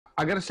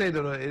I gotta say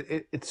though,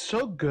 it's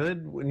so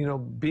good when, you know,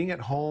 being at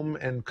home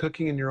and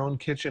cooking in your own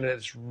kitchen.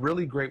 It's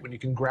really great when you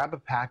can grab a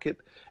packet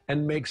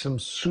and make some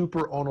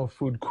super Ono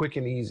food quick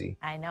and easy.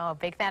 I know, a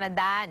big fan of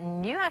that.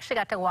 And you actually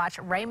got to watch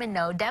Raymond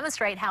No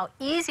demonstrate how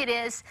easy it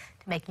is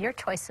to make your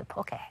choice of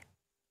poke.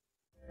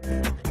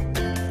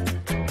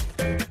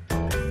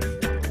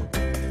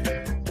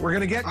 We're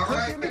gonna get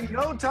cooking in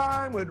no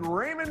time with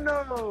Raymond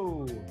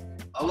No.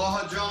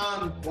 Aloha,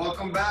 John.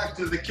 Welcome back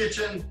to the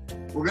kitchen.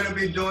 We're going to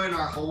be doing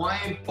our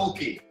Hawaiian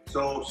poke.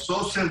 So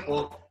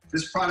simple.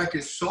 This product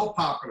is so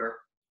popular.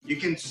 You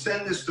can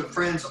send this to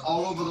friends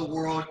all over the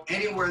world,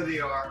 anywhere they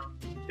are.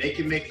 They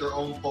can make their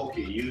own poke.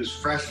 Use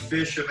fresh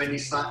fish of any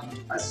size,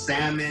 a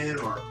salmon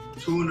or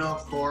tuna,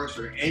 of course,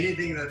 or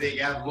anything that they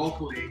have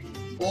locally.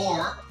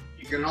 Or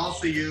you can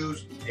also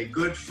use a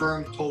good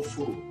firm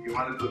tofu. You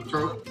want to do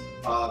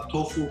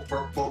tofu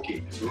poke.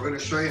 So we're going to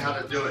show you how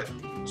to do it.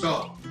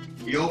 So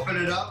you open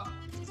it up,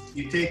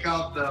 you take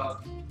out the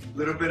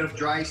little bit of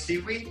dry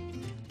seaweed,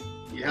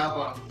 you have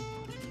a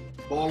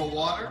bowl of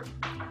water,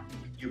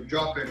 you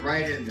drop it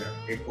right in there.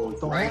 It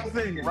goes the whole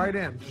thing right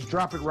in. Just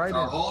drop it right in.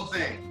 The whole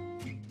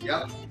thing.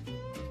 Yep.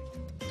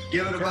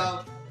 Give it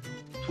about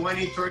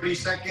 20, 30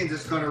 seconds.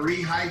 It's going to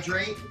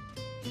rehydrate.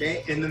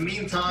 Okay. In the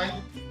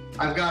meantime,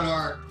 I've got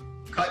our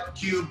cut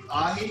cube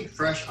ahi,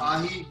 fresh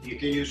ahi. You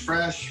can use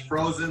fresh,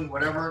 frozen,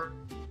 whatever.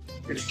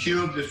 It's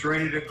cubed. It's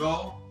ready to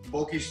go.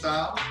 Poke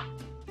style.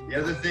 The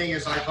other thing,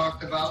 as I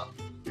talked about,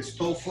 is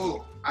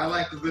tofu. I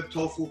like a good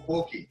tofu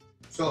poke.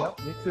 So, yep,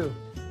 me too.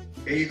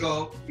 Here you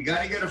go. You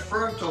got to get a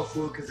firm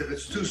tofu because if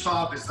it's too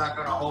soft, it's not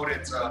going to hold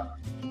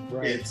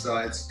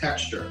its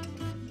texture.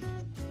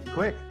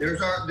 Quick.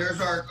 There's our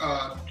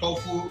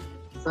tofu,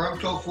 firm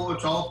tofu.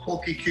 It's all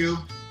poke cube,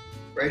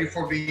 ready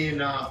for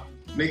being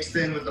mixed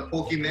in with the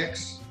poke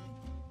mix.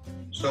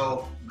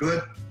 So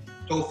good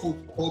tofu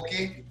poke.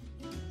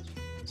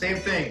 Same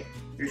thing.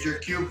 Here's your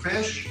cube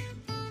fish.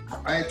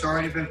 All right, it's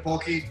already been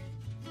pokey.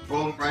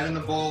 Boom, right in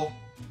the bowl.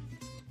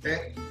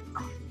 Okay.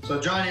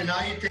 So Johnny,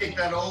 now you take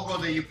that ogo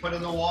that you put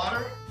in the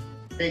water,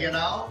 take it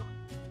out,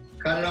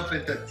 cut it up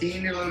into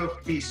teeny little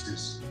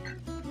pieces.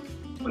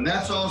 When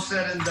that's all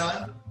said and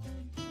done,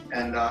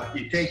 and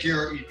you take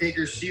your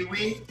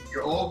seaweed,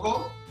 your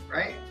ogo,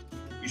 right?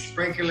 You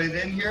sprinkle it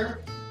in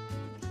here.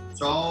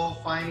 It's all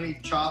finely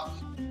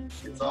chopped.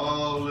 It's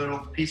all little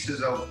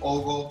pieces of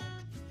ogo.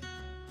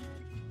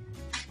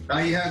 Now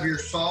you have your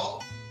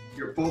salt,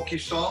 your poke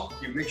salt,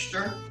 your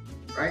mixture,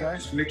 right? Okay.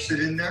 Just mix it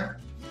in there.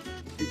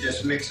 It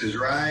just mixes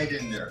right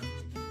in there.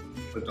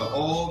 Put the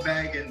whole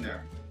bag in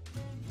there.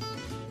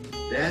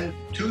 Then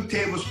 2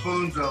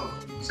 tablespoons of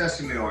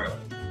sesame oil.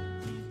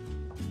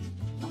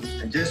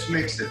 And just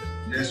mix it.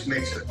 Just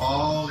mix it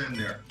all in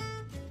there.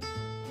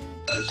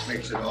 Just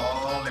mix it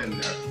all in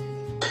there.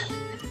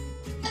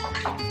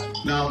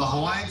 Now the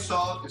Hawaiian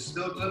salt is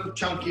still a little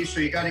chunky, so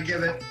you got to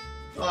give it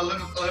a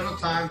little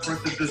time for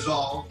it to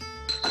dissolve.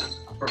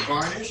 For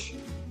garnish,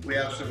 we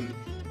have some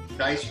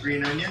diced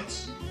green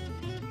onions.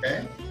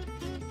 Okay.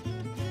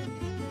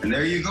 And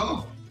there you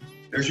go.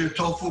 There's your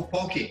tofu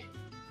poke.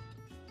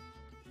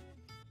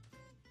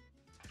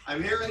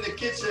 I'm here in the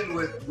kitchen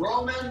with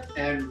Roman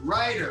and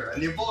Ryder,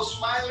 and they're both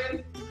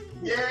smiling.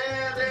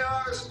 Yeah, they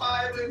are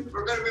smiling.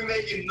 We're going to be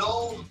making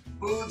No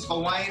Foods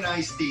Hawaiian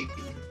iced tea.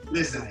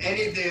 Listen,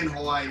 any day in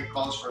Hawaii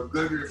calls for a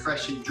good,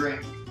 refreshing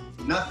drink.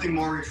 Nothing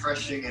more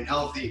refreshing and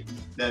healthy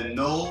than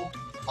No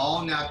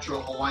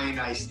all-natural Hawaiian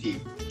iced tea.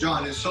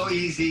 John, it's so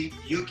easy.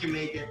 You can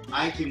make it.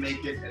 I can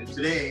make it. And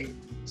today,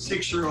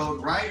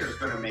 6-year-old Ryder is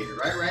going to make it.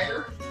 Right,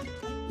 Ryder?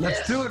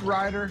 Let's do it,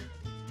 Ryder.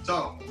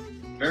 So,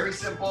 very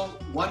simple.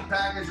 1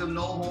 package of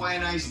No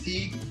Hawaiian iced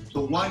tea to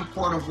 1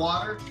 quart of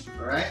water.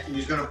 All right? And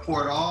he's going to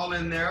pour it all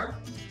in there.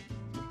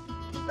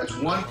 That's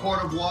 1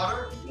 quart of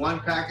water, 1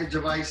 package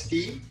of iced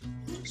tea.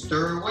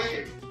 Stir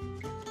away.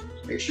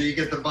 Make sure you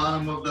get the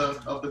bottom of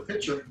the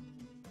pitcher.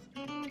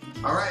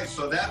 All right,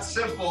 so that's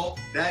simple,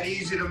 that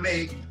easy to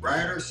make.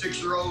 Ryder,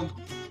 6-year-old,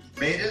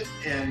 made it,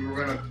 and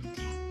we're gonna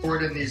pour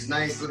it in these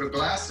nice little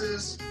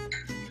glasses.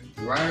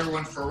 Ryder,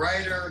 1 for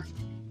Ryder,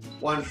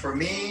 1 for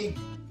me.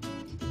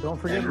 Don't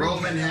forget. And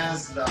Roman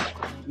has the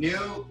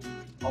new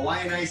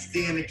Hawaiian iced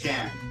tea in a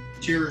can.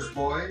 Cheers,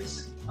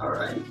 boys. All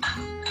right.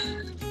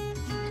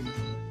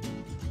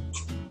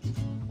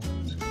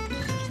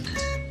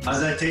 How's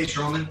that taste,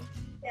 Roman?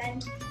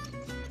 Good.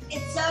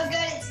 It's so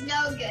good, it's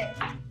no good.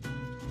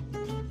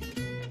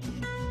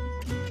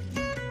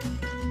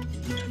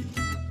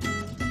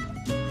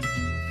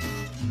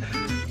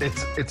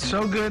 It's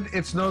so good,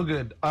 it's no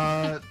good.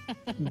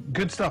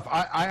 Good stuff.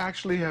 I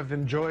actually have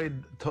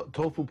enjoyed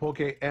tofu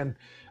poke, and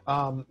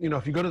you know,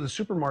 if you go to the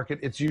supermarket,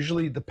 it's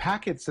usually the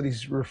packets that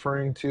he's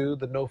referring to,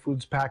 the No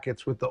Foods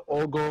packets with the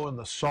ogo and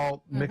the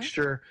salt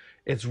mixture.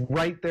 It's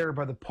right there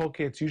by the poke.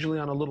 It's usually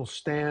on a little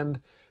stand.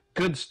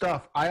 Good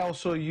stuff. I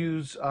also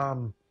use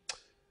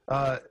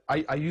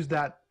I use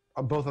that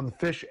both on the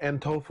fish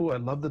and tofu. I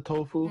love the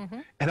tofu,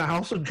 and I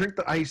also drink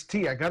the iced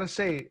tea. I gotta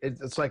say,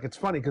 it's like, it's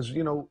funny because,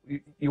 you know,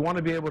 you want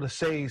to be able to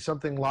say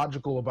something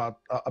logical about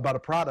a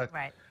product.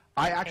 Right.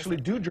 I actually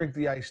do drink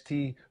the iced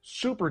tea.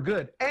 Super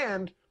good.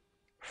 And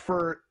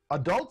for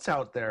adults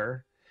out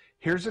there,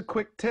 here's a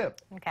quick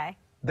tip. Okay.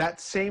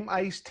 That same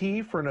iced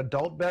tea for an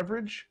adult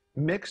beverage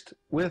mixed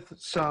with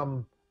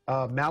some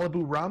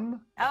Malibu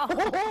rum.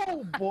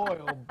 Oh.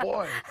 Oh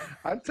boy.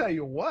 I tell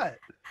you what.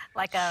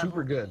 Like a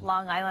super good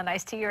Long Island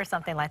iced tea or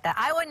something like that.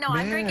 I wouldn't know.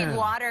 I'm drinking Man.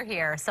 water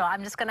here, so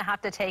I'm just going to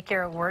have to take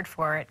your word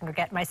for it and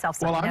get myself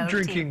some Well, NOH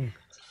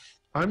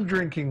I'm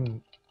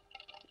drinking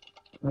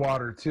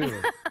water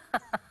too.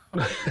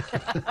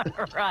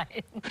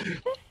 Right.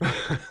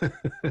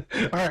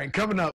 All right, coming up.